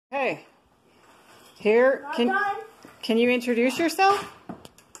Okay. Here, can you introduce yourself?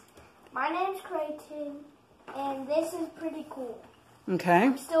 My name's Kraton, and this is pretty cool. Okay.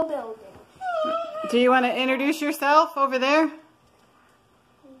 I'm still building. Do you want to introduce yourself over there? Yeah.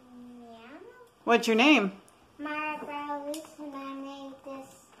 What's your name? Maura and I made this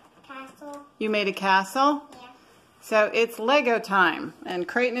castle. You made a castle? Yeah. So it's Lego time, and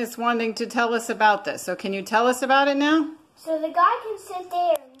Kraton is wanting to tell us about this. So can you tell us about it now? So the guy can sit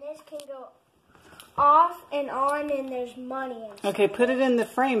there, and this can go off and on, and there's money and stuff. Okay, put it in the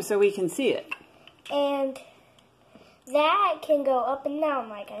frame so we can see it. And that can go up and down,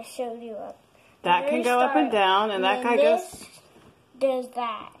 like I showed you up. That can go up and down, and that guy goes... This does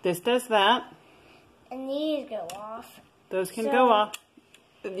that. This does that. And these go off. Those can go off.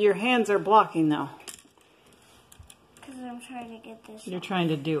 Your hands are blocking, though. Because I'm trying to get this. You're trying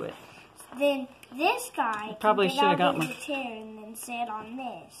to do it. Then this guy probably should have got the chair and then sit on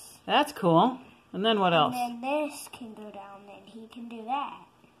this. That's cool. And then what else? And then this can go down, and he can do that.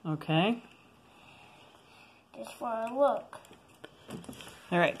 Okay. Just for a look.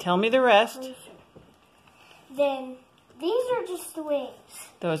 All right, tell me the rest. Then these are just the wings.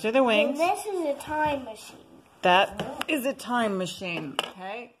 Those are the wings. And this is a time machine. That is a time machine.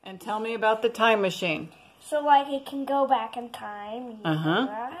 Okay. And tell me about the time machine. So like it can go back in time.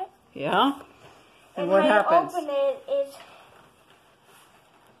 Right? Yeah. And what happens? How to open it is,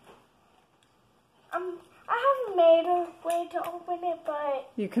 I haven't made a way to open it, but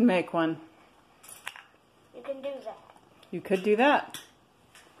You can make one. you can do that. You could do that.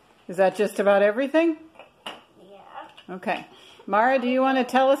 Is that just about everything? Yeah. Okay. Maura, do you want to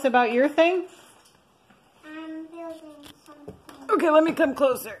tell us about your thing? I'm building something. Okay, let me come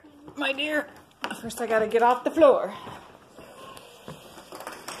closer, my dear. First I gotta get off the floor.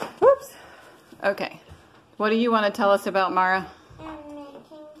 Whoops. Okay. What do you want to tell us about, Maura? I'm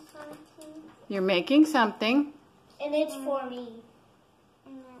making something. You're making something. And it's for me.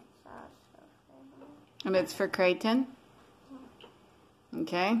 And it's also for him. And it's for Kraton?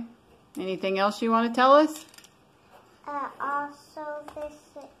 Okay. Anything else you want to tell us? Also, this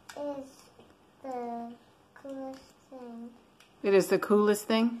is the coolest thing. It is the coolest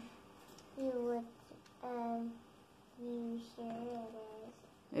thing? You would use here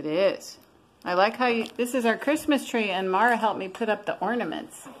It is. I like how you... This is our Christmas tree, and Maura helped me put up the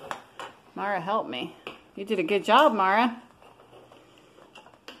ornaments. Maura helped me. You did a good job, Maura.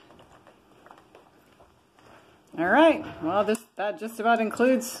 All right. Well, that just about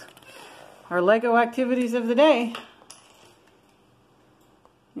includes our Lego activities of the day.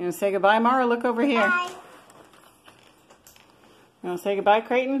 You want to say goodbye, Maura? Look over here. Bye. You want to say goodbye,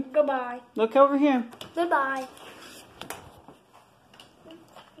 Kraton? Goodbye. Look over here. Goodbye.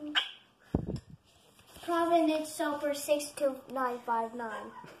 Providence Soper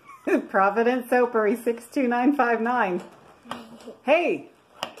 62959. Providence Soapery 62959. Hey,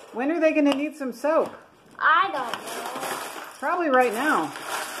 when are they going to need some soap? I don't know. Probably right now.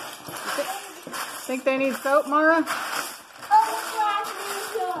 Think they need soap, Maura?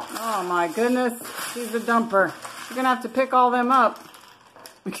 Oh my goodness, she's a dumper. You're going to have to pick all them up.